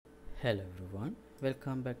Hello everyone,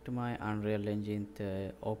 welcome back to my Unreal Engine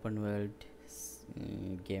open world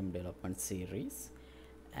game development series.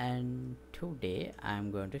 And today I'm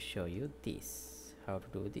going to show you this, how to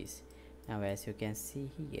do this. Now as you can see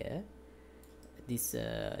here,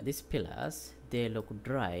 these pillars, they look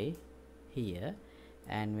dry here,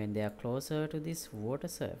 and when they are closer to this water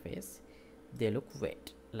surface they look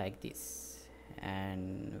wet like this.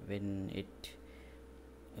 And when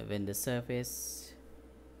the surface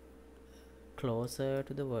closer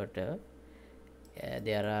to the water,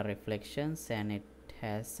 there are reflections and it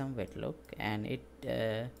has some wet look, and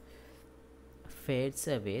it fades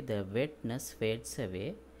away, the wetness fades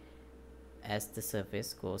away as the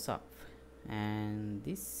surface goes up. And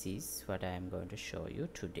this is what I am going to show you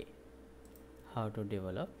today, how to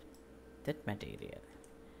develop that material.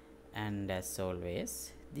 And as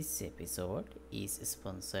always, this episode is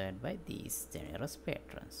sponsored by these generous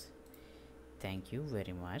patrons. Thank you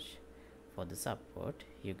very much for the support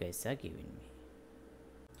you guys are giving me.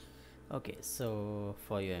 Okay, so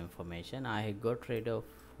for your information, I got rid of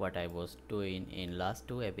what I was doing in last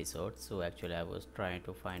two episodes. So actually I was trying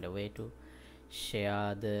to find a way to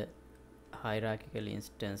share the hierarchical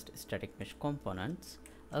instanced static mesh components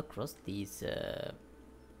across these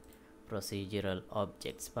procedural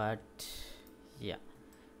objects, but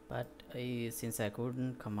since I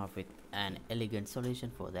couldn't come up with an elegant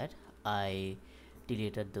solution for that, I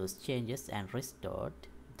deleted those changes and restored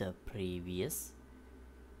the previous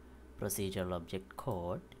procedural object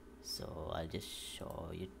code. So I'll just show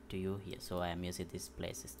it to you here. So I am using this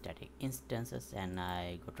place static instances, and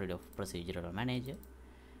I got rid of procedural manager,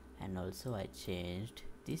 and also I changed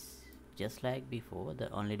this just like before. The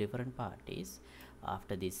only different part is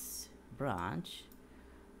after this branch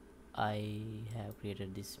I have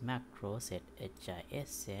created this macro set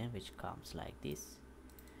HISM, which comes like this,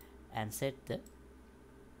 and set the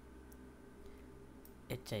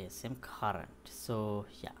HISM current. So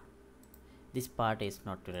yeah, this part is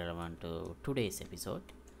not relevant to today's episode,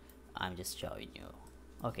 I'm just showing you.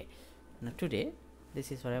 Okay, now today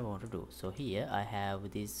this is what I want to do. So here I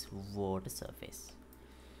have this water surface,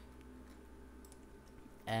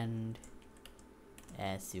 and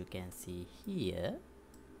as you can see here,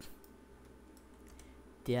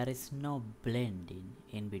 there is no blending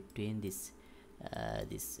in between this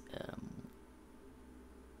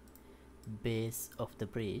base of the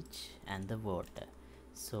bridge and the water,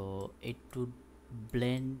 so it would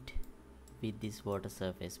blend with this water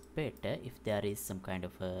surface better if there is some kind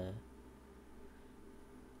of a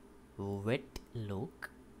wet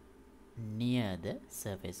look near the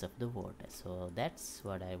surface of the water. So that's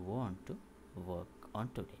what I want to work on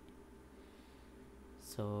today.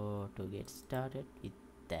 So to get started with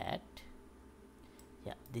that,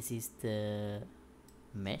 yeah, this is the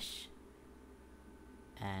mesh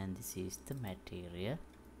and this is the material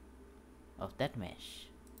of that mesh.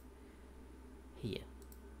 Here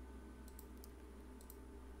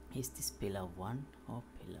is this pillar 1 or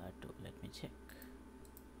pillar 2, let me check.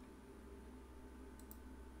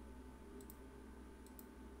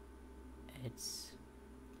 It's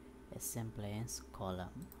assemblance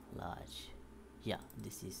column large. Yeah,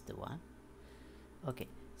 this is the one. Okay,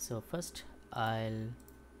 so first I'll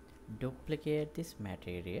duplicate this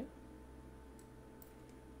material,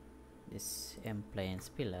 this M-planes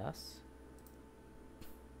pillars,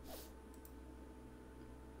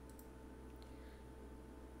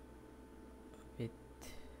 with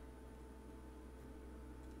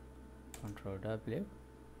Ctrl W,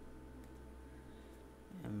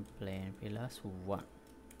 M-plane pillars 1.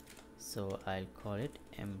 So I'll call it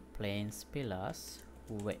M-planes pillars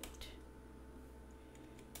wet,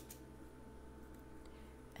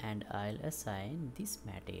 and I'll assign this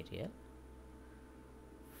material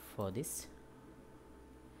for this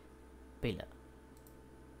pillar.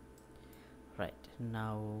 Right,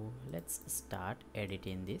 now let's start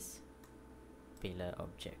editing this pillar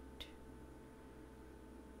object.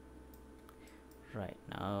 Right,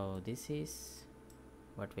 now this is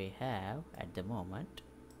what we have at the moment.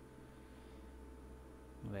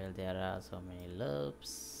 Well, there are so many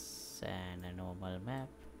loops and a normal map.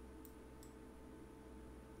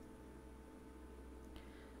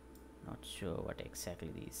 Not sure what exactly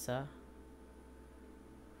these are.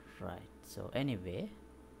 Right, so anyway,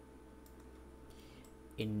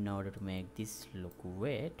 in order to make this look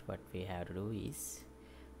wet, what we have to do is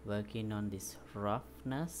working on this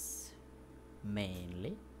roughness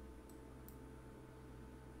mainly.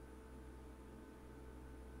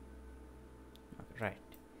 Right,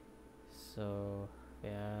 so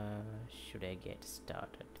where should I get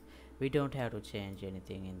started? We don't have to change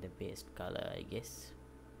anything in the base color, I guess.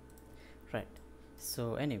 Right,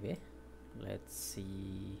 So anyway, let's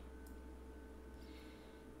see.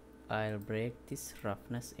 I'll break this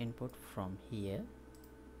roughness input from here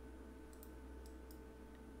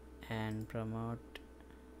and promote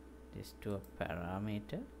this to a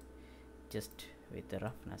parameter just with the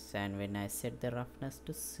roughness, and when I set the roughness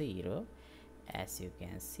to 0, as you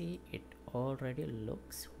can see, it already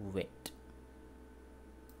looks wet.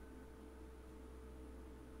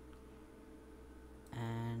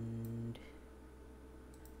 And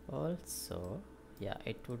also, yeah,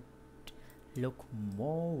 it would look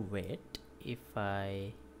more wet if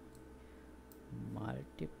I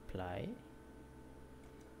multiply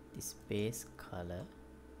this base color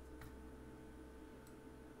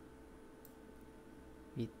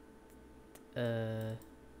with I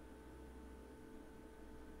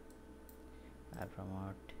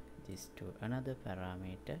promote this to another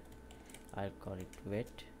parameter. I'll call it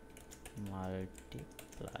wet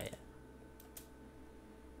multiplier,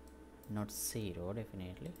 not 0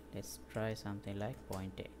 definitely. Let's try something like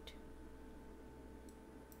 0.8,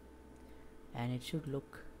 and it should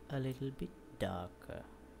look a little bit darker.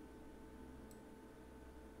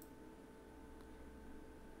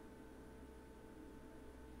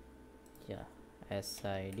 Yeah, as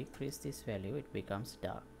I decrease this value, it becomes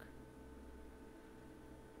dark.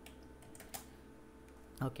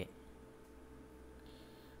 Okay,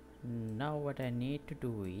 now what I need to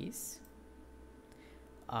do is,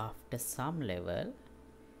 after some level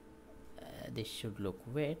this should look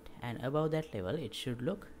wet, and above that level it should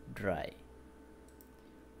look dry.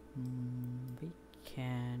 We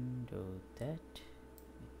can do that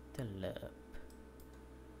with the lerp.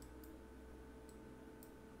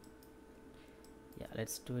 Yeah,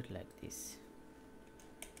 let's do it like this.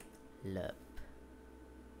 Lerp.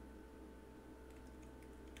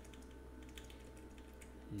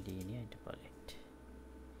 Linear interpolate.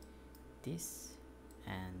 This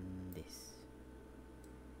and this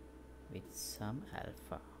with some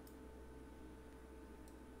alpha.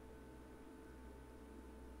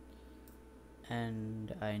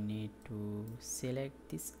 And I need to select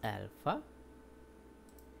this alpha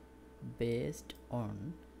based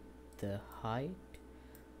on the height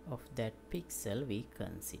of that pixel we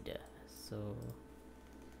consider. So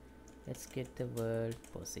let's get the world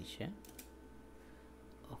position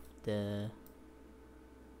of the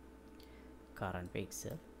current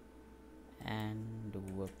pixel and do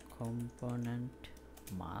a component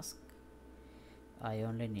mask. I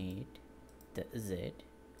only need the Z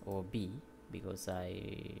or B because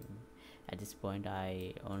at this point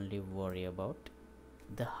I only worry about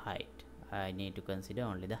the height. I need to consider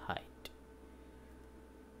only the height.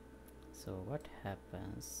 So what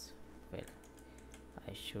happens? Well,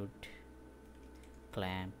 I should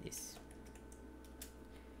clamp this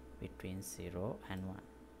between 0 and 1.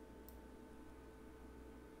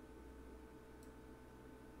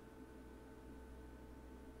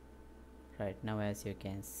 Right now, as you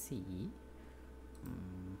can see,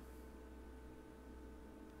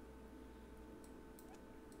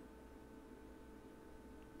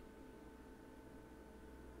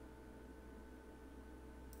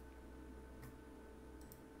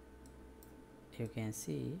 you can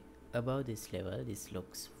see above this level this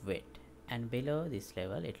looks wet, and below this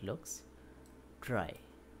level it looks dry,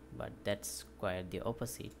 but that's quite the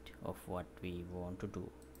opposite of what we want to do.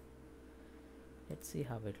 Let's see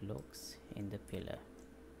how it looks in the pillar.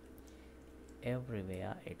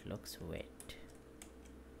 Everywhere it looks wet.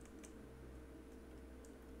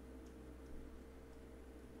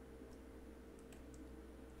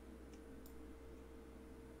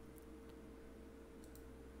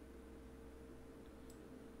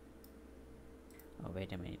 Oh,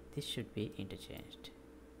 wait a minute, this should be interchanged.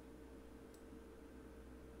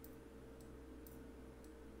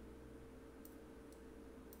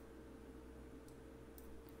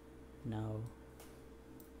 Now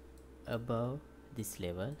above this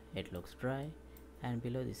level it looks dry, and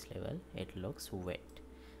below this level it looks wet.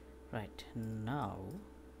 Right, now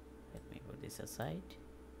let me put this aside.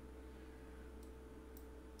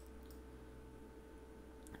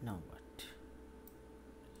 Now what?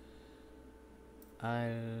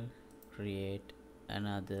 I'll create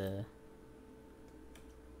another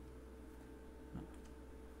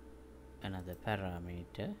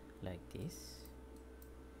parameter like this.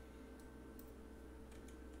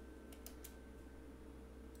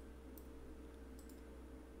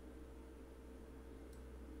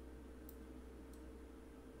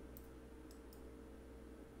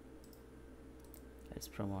 Let's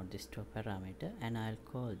promote this to a parameter, and I'll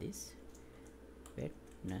call this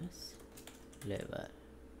wetness level.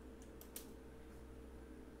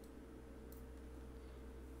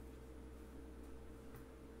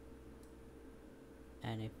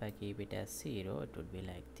 and if I keep it as 0, it would be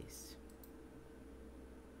like this.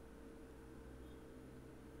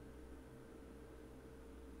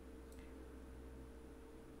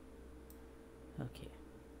 Okay,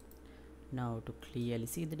 now to clearly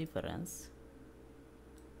see the difference,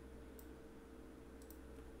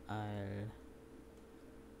 I'll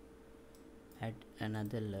add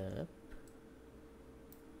another lerp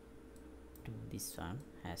to this one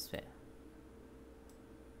as well.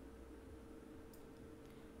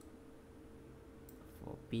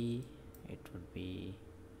 For B, it would be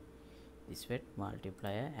this wet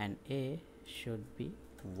multiplier, and A should be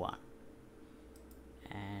 1,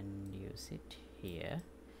 and use it here,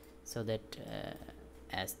 so that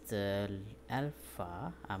as the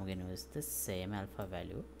alpha, I'm going to use the same alpha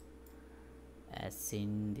value as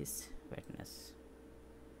in this wetness.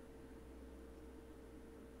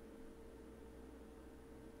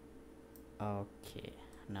 Okay,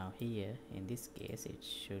 now here in this case it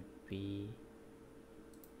should be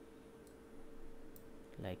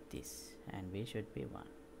like this, and B should be 1.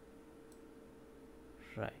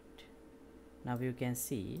 Right, now you can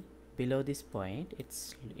see below this point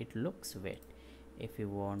it looks wet. If you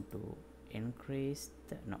want to increase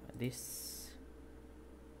the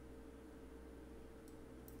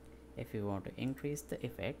if you want to increase the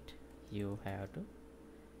effect, you have to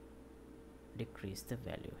decrease the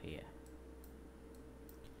value here.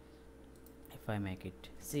 If I make it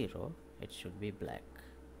 0, it should be black,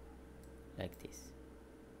 like this.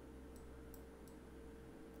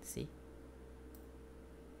 See?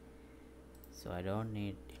 So I don't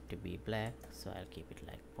need it to be black, so I'll keep it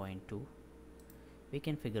like 0.2. We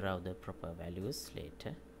can figure out the proper values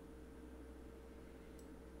later.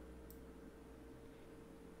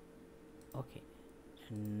 Okay,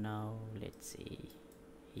 and now let's see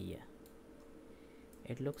here.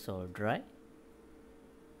 It looks all dry,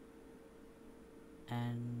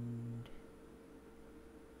 and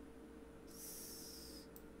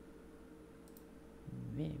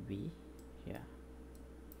maybe, yeah,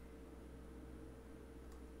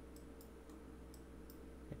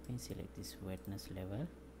 let me select this wetness level.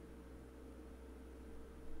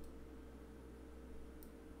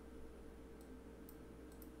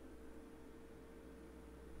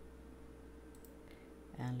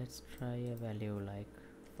 And let's try a value like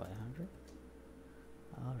 500.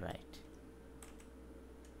 All right.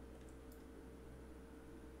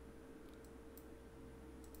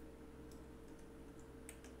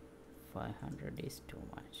 500 is too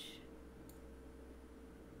much.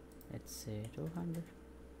 Let's say 200.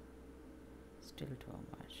 Still too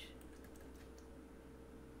much.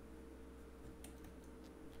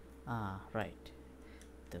 Right.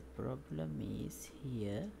 The problem is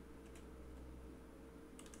here.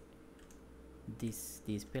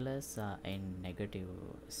 These pillars are in negative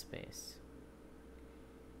space,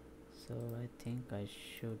 so I think I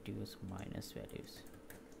should use minus values.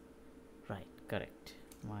 Right, correct.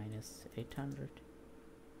 Minus 800.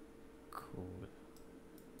 Cool.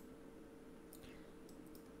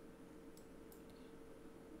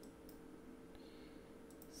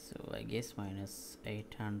 So I guess minus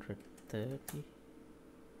 830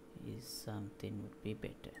 is something would be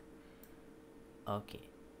better. Okay.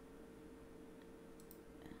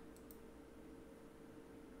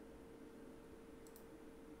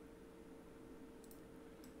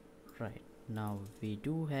 Right, now we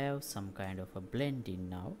do have some kind of a blending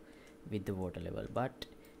now with the water level, but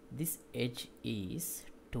this edge is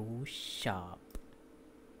too sharp,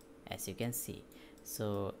 as you can see.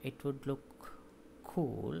 So it would look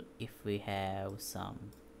cool if we have some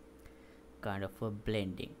kind of a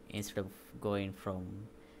blending. Instead of going from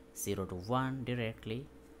 0 to 1 directly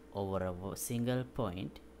over a single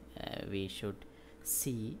point, we should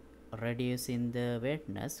see reducing the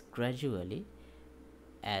wetness gradually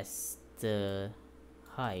as the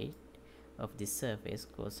height of the surface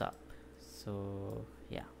goes up. So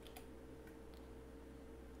yeah,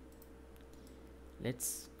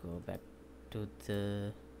 let's go back to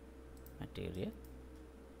the material.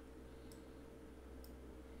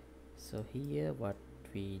 So here what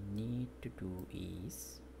we need to do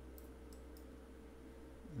is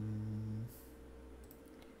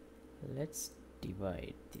let's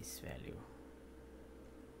divide this value.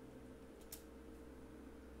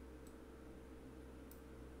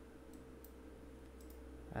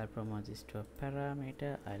 I'll promote this to a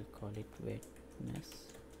parameter. I'll call it wetness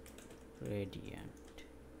gradient.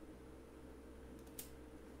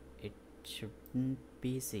 It shouldn't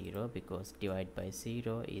be 0 because divide by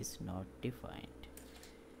 0 is not defined.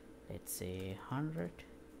 Let's say 100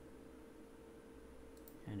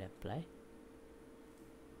 and apply.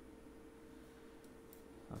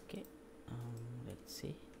 Okay, let's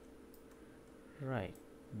see. Right,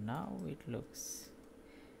 now it looks,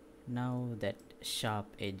 now that sharp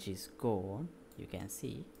edge is gone, you can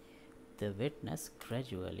see the wetness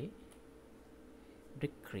gradually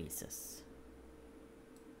decreases.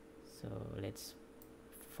 So let's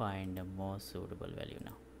find a more suitable value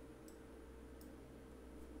now.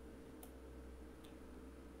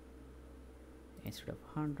 Instead of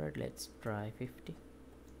 100, let's try 50.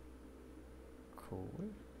 Cool.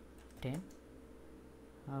 10.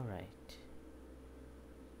 All right.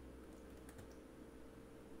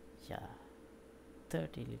 Yeah,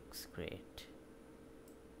 30 looks great.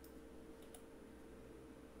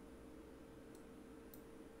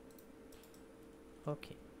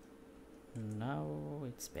 Okay, now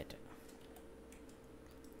it's better.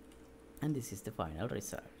 And this is the final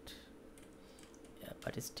result. Yeah,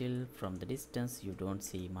 but still from the distance you don't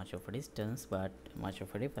see much of a distance, but much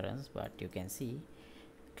of a difference, but you can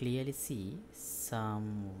clearly see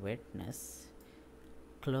some wetness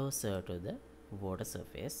closer to the water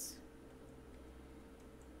surface.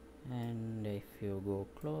 And if you go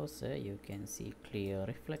closer, you can see clear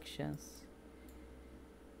reflections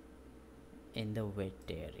in the wet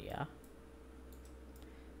area.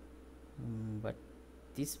 But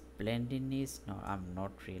this blending is no, I'm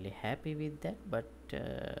not really happy with that, but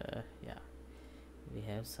yeah, we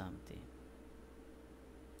have something.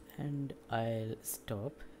 And I'll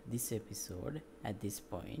stop this episode at this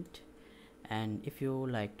point. And if you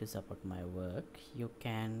like to support my work, you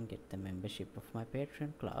can get the membership of my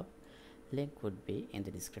Patreon club. Link would be in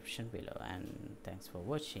the description below. And thanks for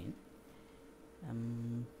watching.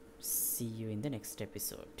 See you in the next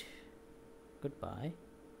episode. Goodbye.